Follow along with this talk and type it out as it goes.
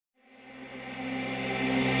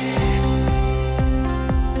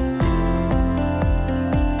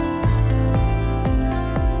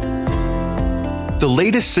The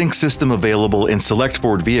latest sync system available in select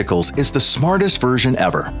Ford vehicles is the smartest version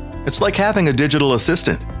ever. It's like having a digital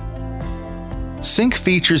assistant. Sync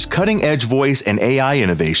features cutting-edge voice and AI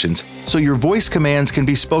innovations, so your voice commands can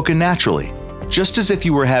be spoken naturally, just as if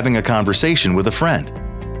you were having a conversation with a friend.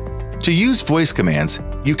 To use voice commands,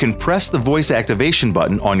 you can press the voice activation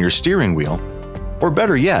button on your steering wheel, or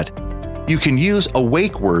better yet, you can use a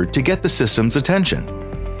wake word to get the system's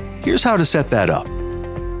attention. Here's how to set that up.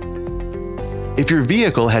 If your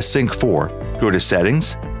vehicle has Sync 4, go to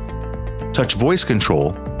Settings, touch Voice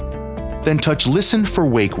Control, then touch Listen for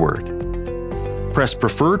Wake Word. Press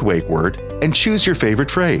Preferred Wake Word and choose your favorite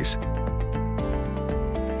phrase.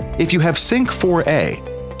 If you have Sync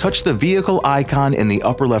 4A, touch the vehicle icon in the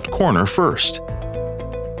upper left corner first.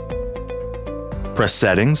 Press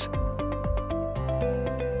Settings,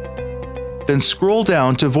 then scroll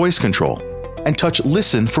down to Voice Control and touch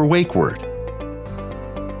Listen for Wake Word.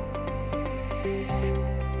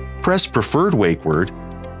 Press Preferred Wake Word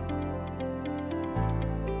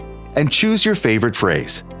and choose your favorite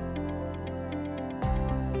phrase.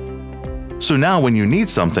 So now when you need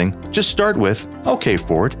something, just start with, "Okay,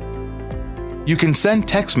 Ford." You can send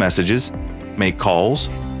text messages, make calls,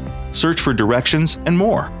 search for directions, and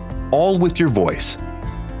more, all with your voice.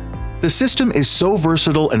 The system is so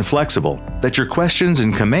versatile and flexible that your questions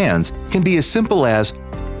and commands can be as simple as,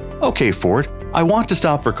 "Okay, Ford, I want to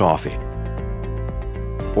stop for coffee."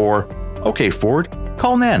 Or, "Okay, Ford,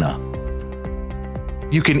 call Nana."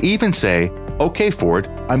 You can even say, "Okay, Ford,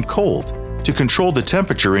 I'm cold," to control the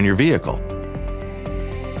temperature in your vehicle.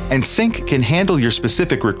 And Sync can handle your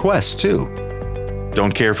specific requests too.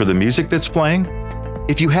 Don't care for the music that's playing?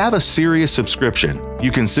 If you have a Sirius subscription, you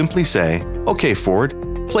can simply say, "Okay, Ford,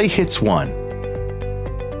 play Hits 1."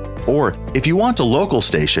 Or, if you want a local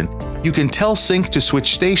station, you can tell Sync to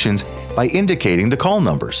switch stations by indicating the call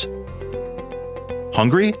numbers.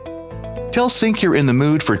 Hungry? Tell Sync you're in the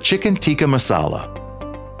mood for chicken tikka masala.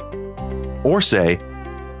 Or say,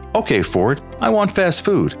 "Okay, Ford, I want fast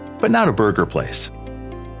food, but not a burger place."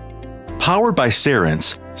 Powered by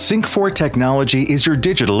Cerence, Sync 4 technology is your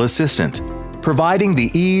digital assistant, providing the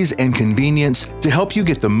ease and convenience to help you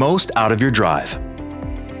get the most out of your drive.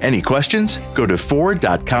 Any questions? Go to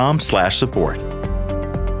Ford.com/support.